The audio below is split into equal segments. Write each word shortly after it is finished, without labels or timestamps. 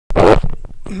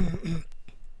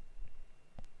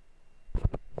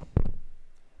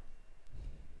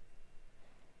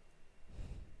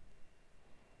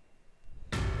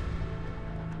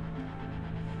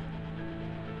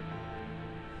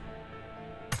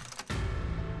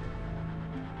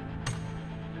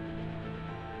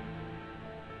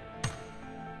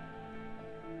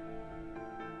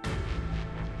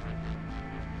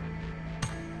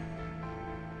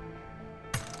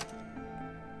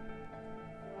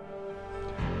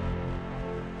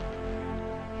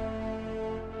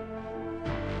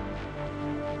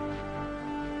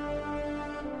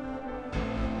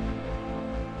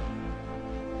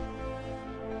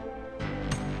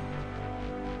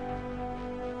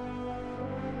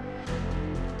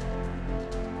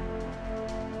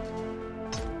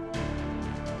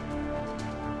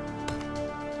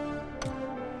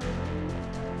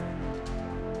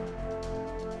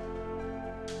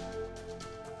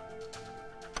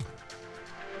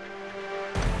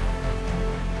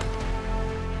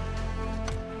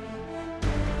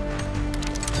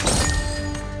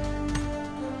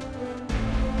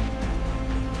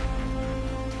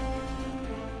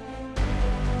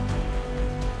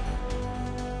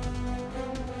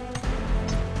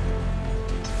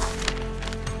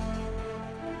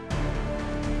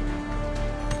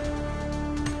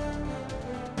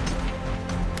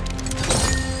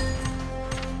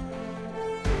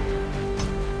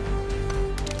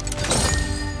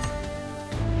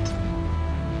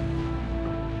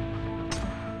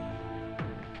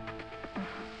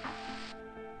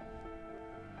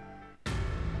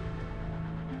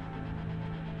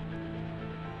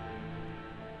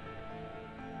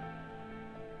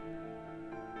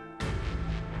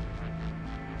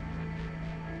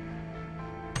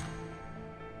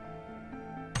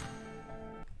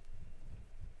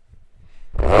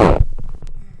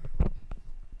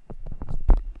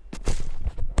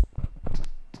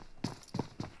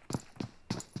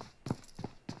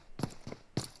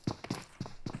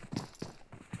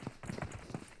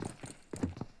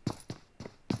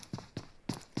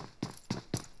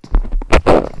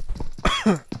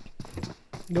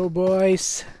Go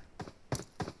boys.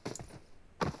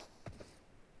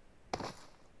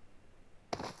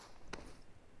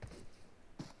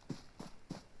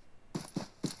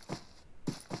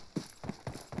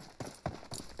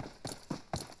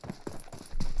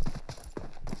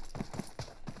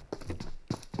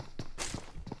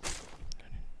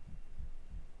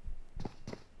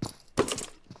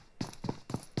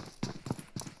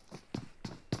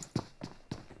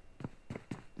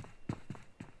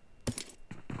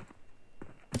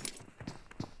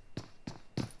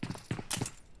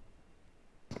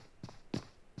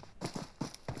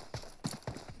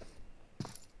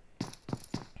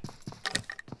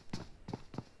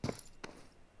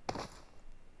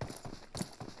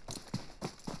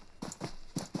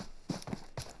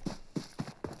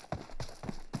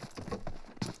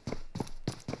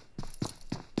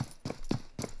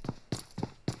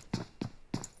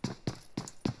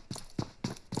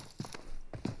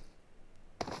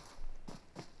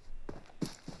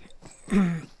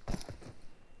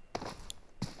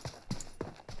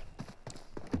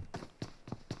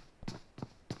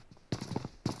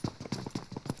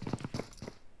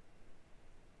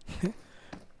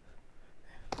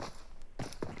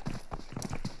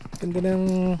 Ganda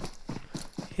ng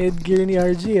headgear ni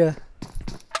RG ah.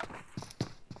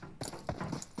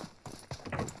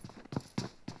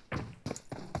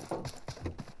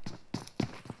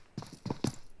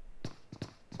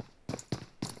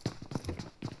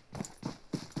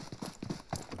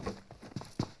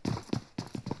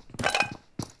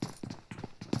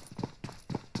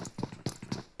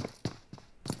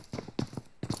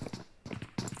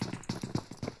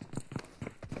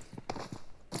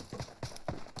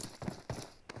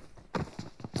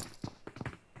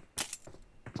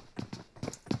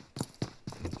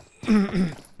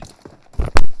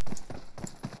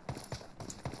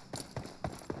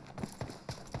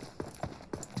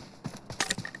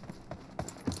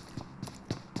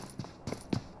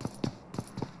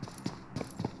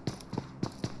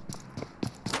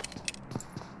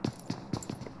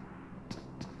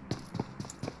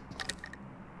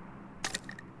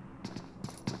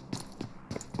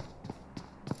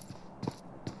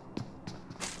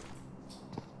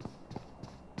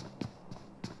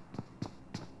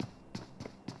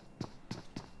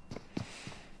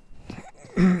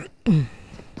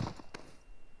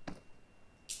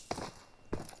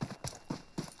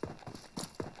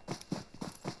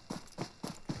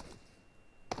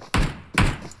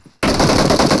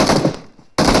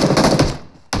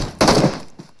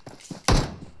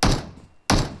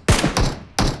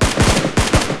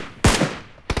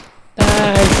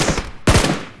 Nice.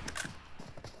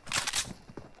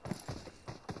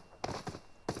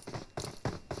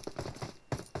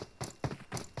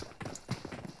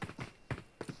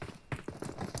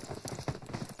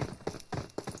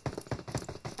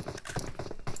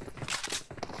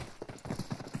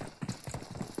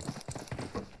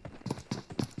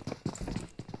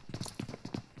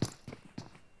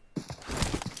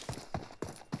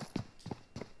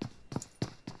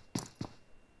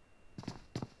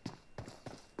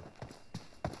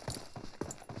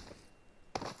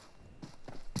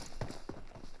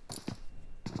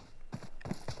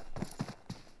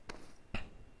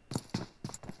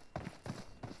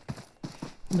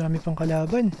 Dami pang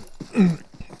kalaban.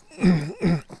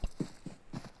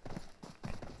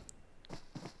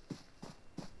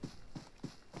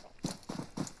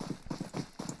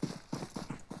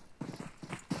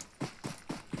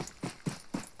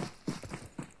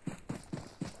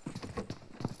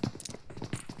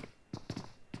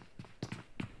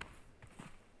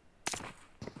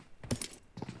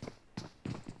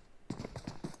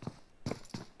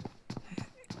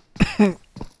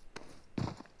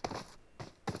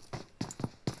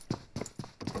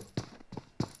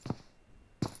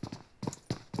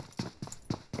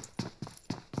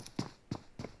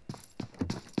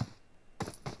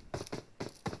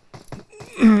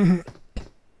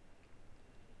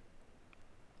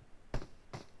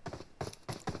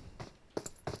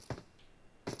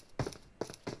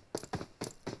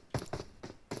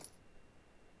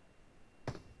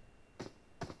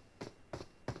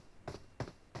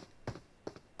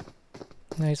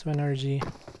 Nice one, RG.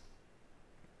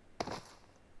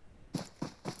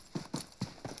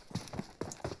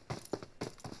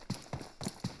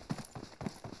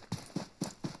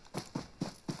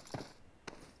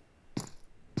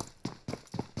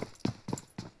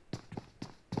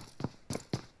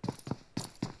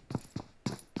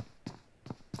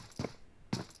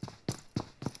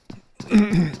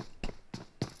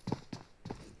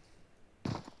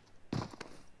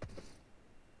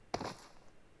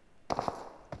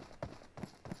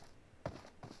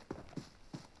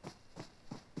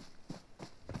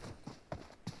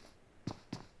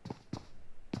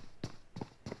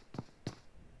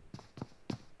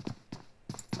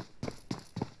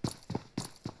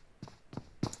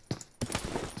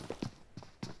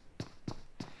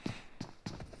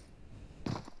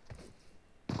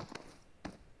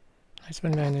 Nice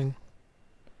one, Lennon.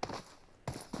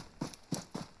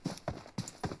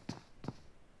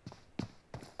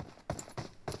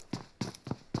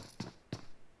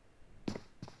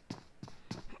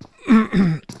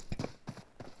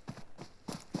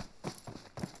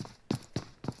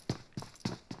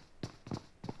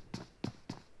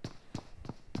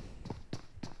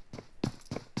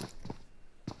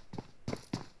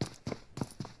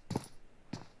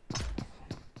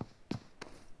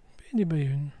 Pwede ba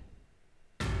yun?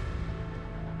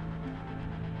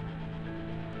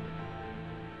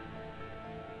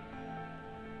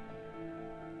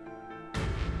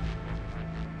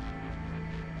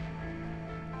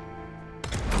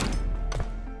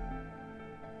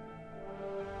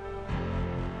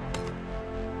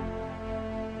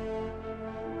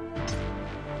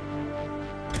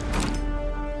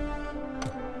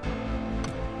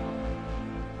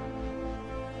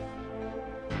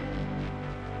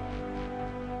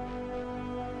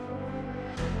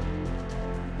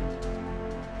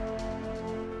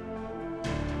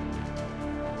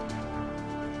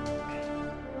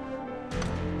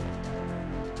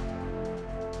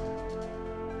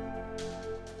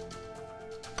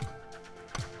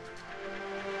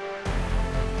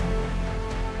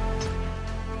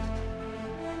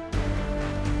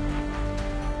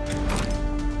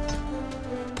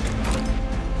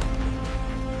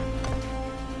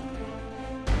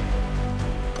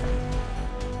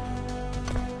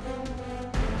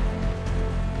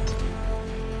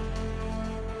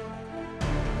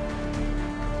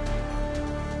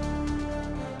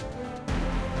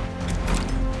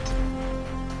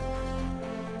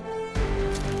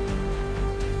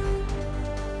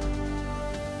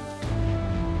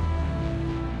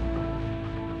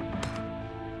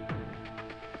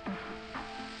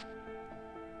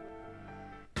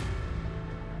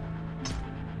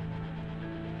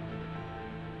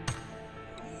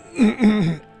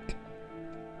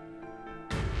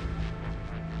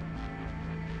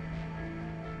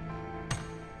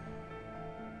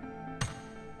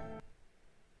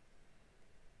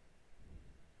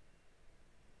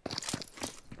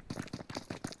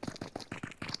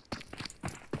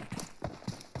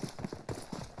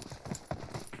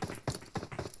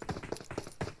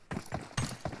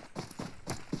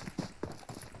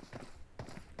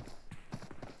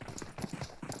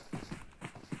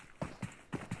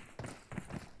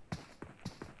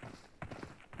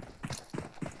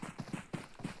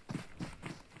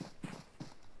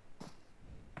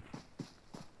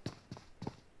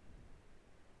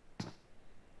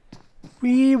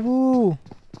 Wee woo!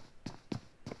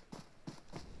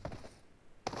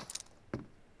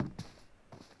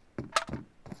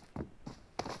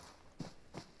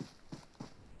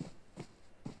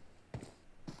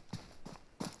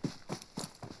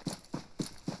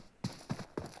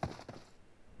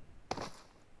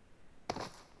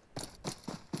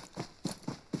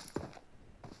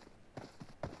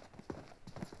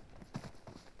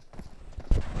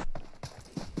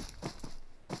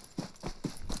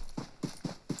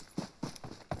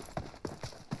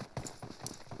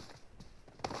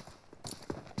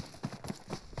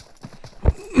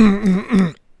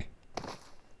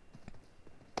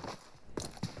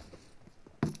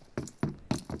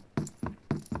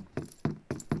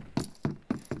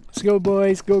 Let's go,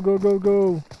 boys. Go, go, go,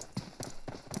 go.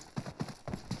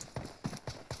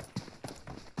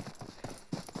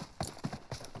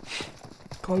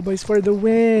 KolBoyz for the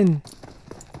win.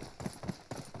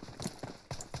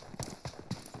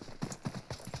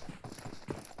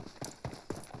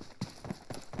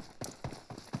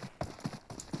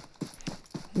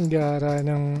 Gara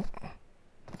ng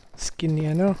skin ni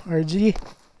ano, RG.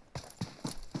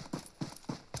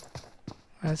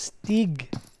 Astig.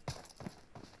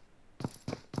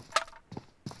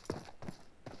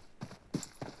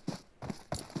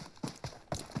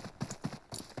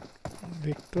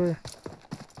 Victor.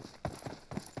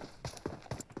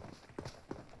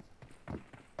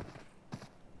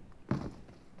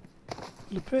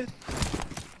 Lupit.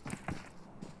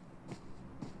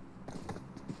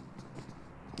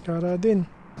 Kara din.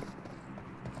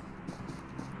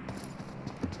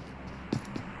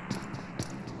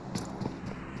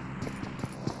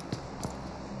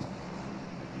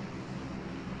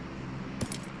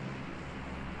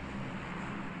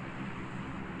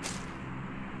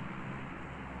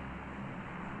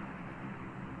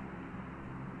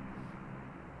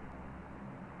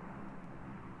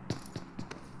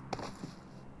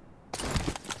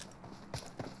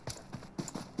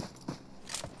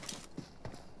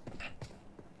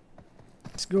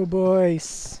 Let's go,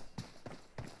 boys.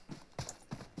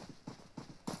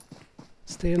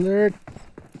 Stay alert.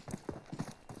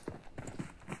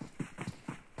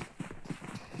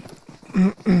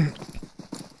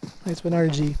 Nice one,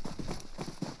 RG.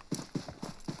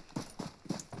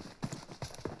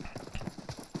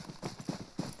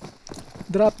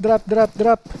 Drop, drop, drop,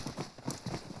 drop.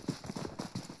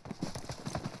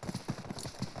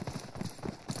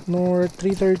 North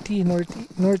 330,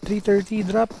 north 330,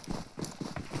 drop.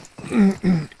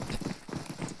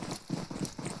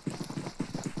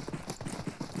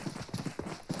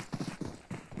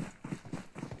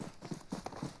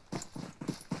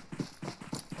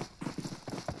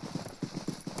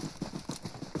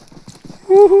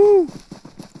 Woohoo!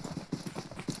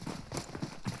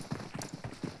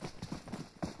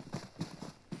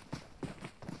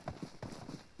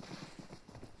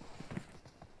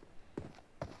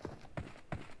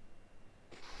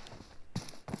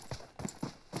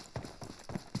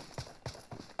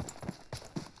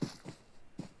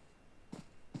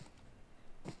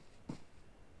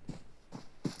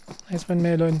 Nice one,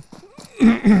 Melon.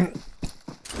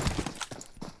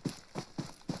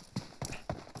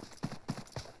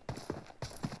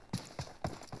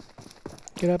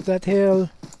 Get up that hill.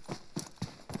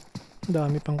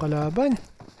 Dami pang kalaban.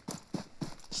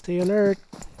 Stay alert.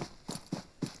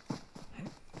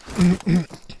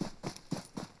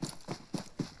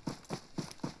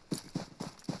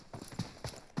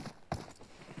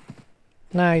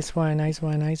 Nice one, nice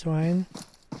one, nice one.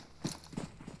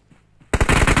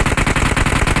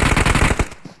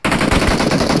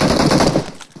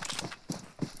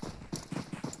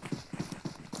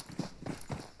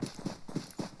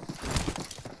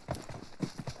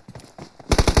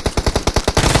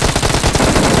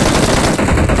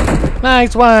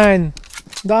 Nice one!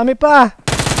 Dami pa!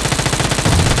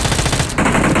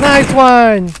 Nice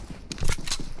one!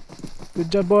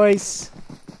 Good job, boys!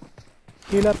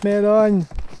 Heal up, Melon!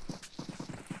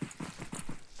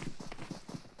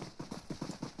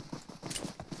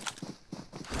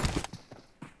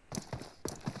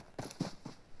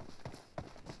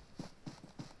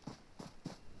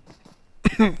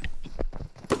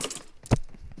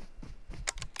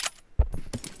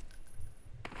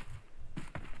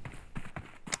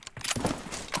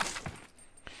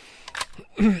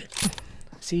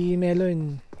 Si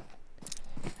Melon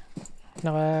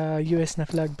naka US na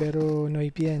flag pero no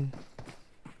VPN.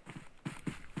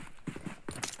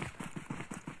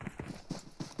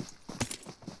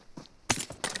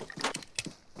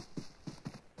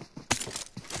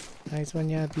 Nice one,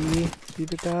 Yapi.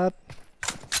 Keep it up.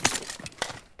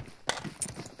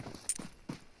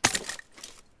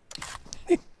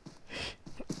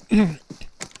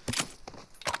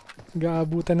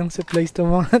 Gaabutan ng supplies to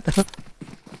mga to.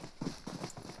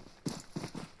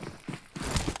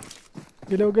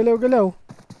 Galaw, galaw, galaw.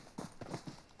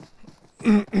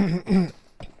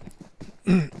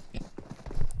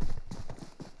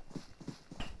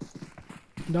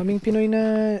 Daming Pinoy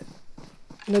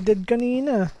na dead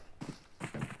kanina.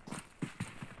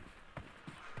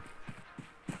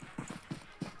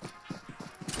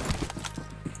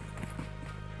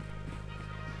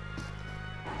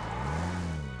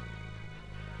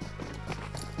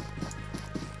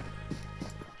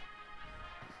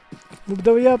 Move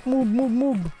daw yap, move, move,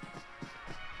 move.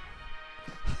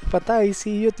 Patay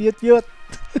si Yut Yut Yut.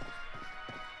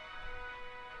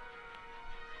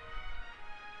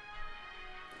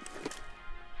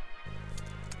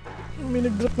 May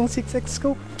nag-drop ng 6x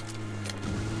scope.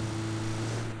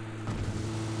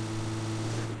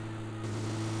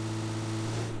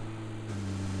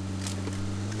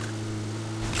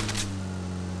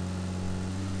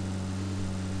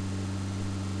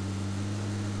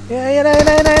 Ayan na, ayan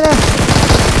na, ayan na, ayan na.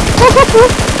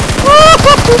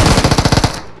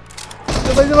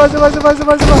 Sabay, sabay, sabay, sabay,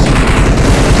 sabay, sabay.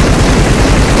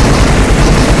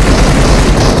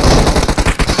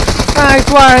 Nice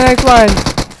one, nice one.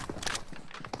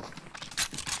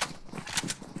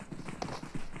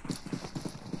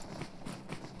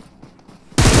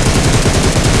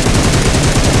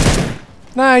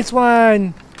 Nice one.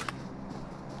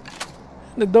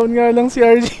 Nag-down nga lang si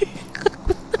RG.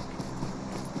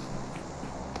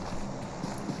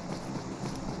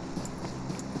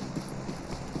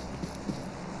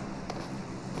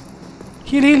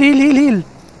 Heal, heal, heal, heal, heal.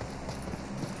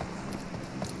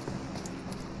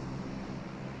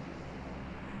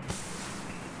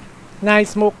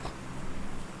 Nice smoke.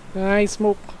 Nice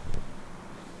smoke.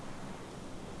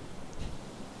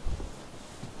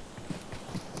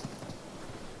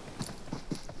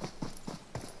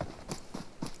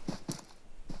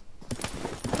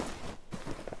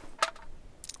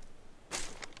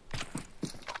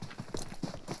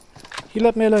 Heal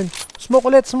up, Melon.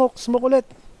 Smoke ulit, smoke, smoke ulit.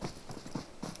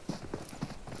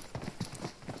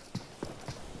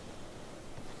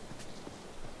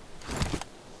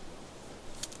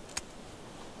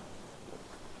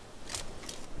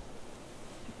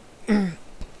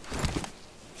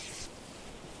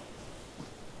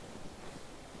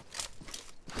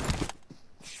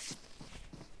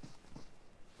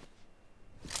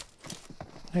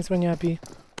 Nice one, Yappy.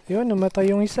 Ayun, namatay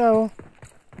yung isa, oh.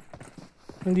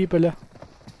 Hindi pala.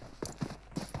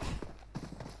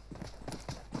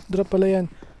 Drop pala yan.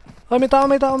 Oh, may tao,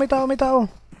 may tao, may tao, may tao.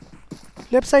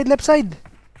 Left side, left side.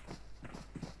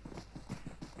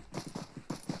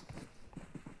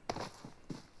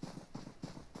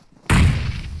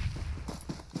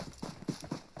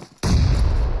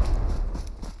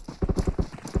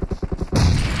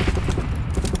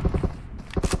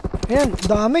 Ayan,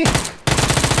 dami.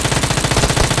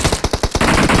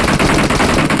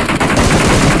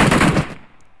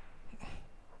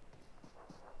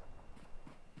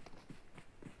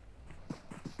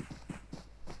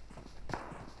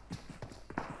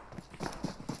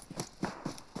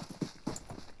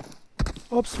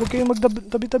 Oops, huwag kayong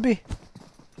magtabi-tabi.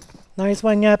 Nice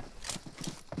one, Yat.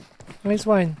 Nice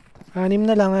one. 6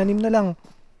 na lang, 6 na lang.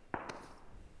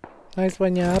 Nice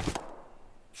one, Yat.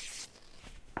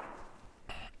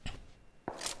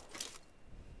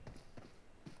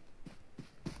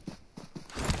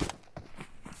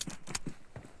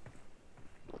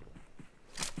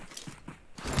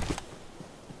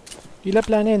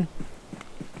 Hilap lanin.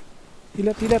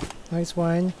 Hilap, hilap. Nice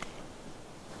one.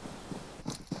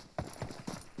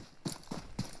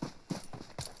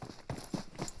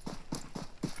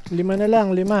 Lima na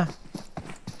lang, 5.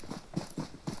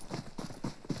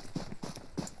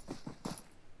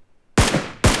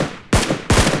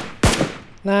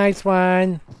 Nice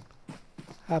one.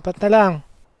 4 na lang.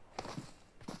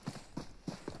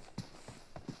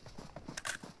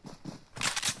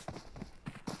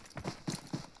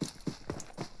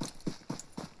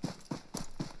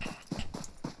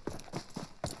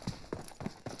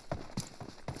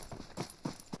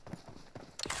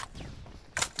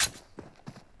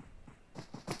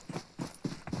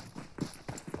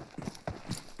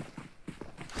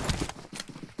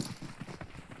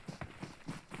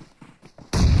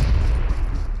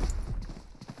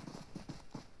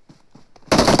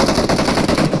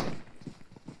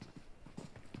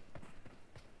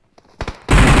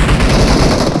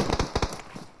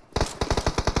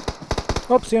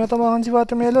 Oops, yung natamakan si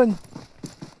Watermelon.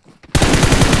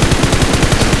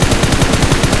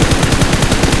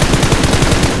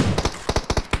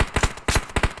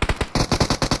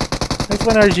 Nice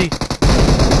Nice one, RG.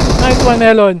 Nice one,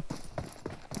 Melon.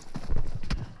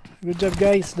 Good job,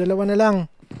 guys. Dalawa na lang.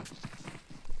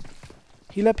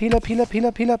 Hilap, hilap, hilap,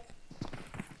 hilap, hilap.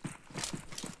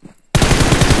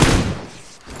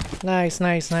 Nice,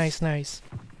 nice, nice, nice.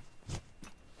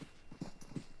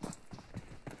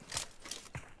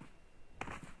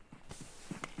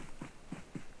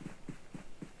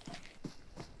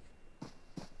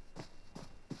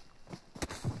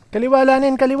 Kaliwa,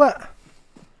 Lanin, kaliwa.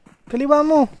 Kaliwa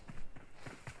mo.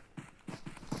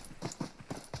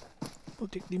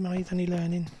 Putik, di makita ni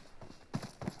Lanin.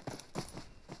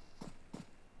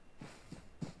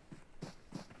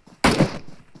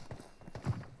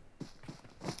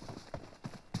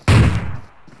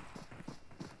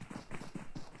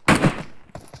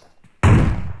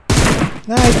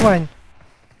 Nice one.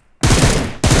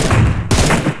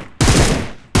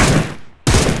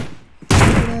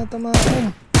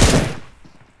 Tinatamaan.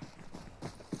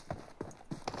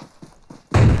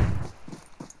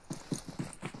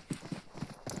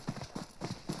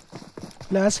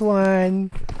 Last one.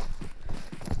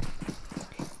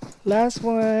 Last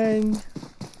one.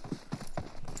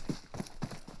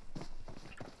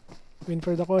 Win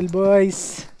for the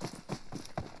KolBoyz.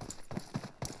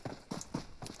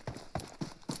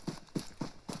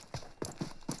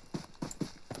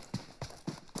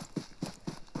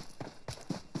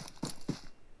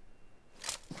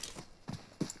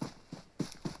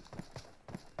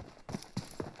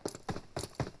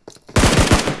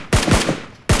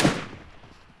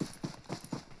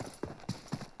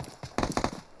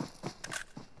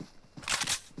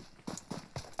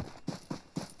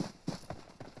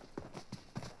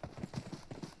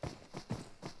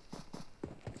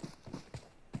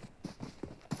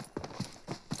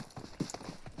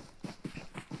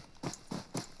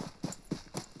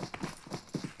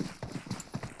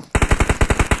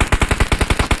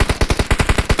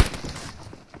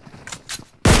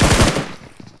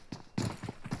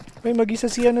 May mag-isa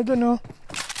si ano dun, oh.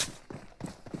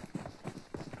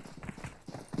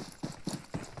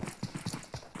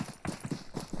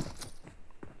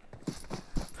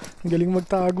 Ang galing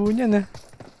magtago niyan, ah.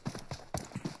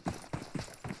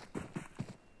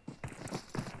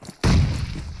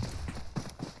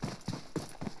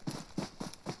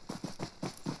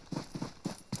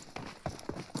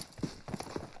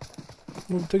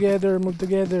 Move together, move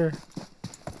together.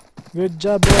 Good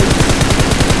job, boys.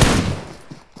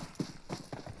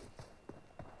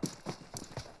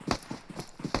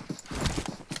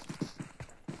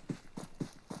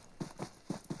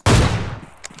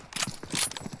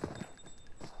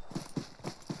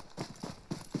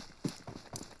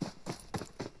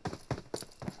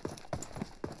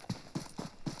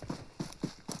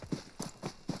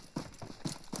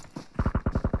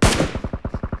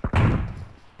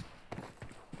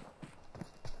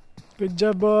 Good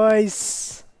job, boys.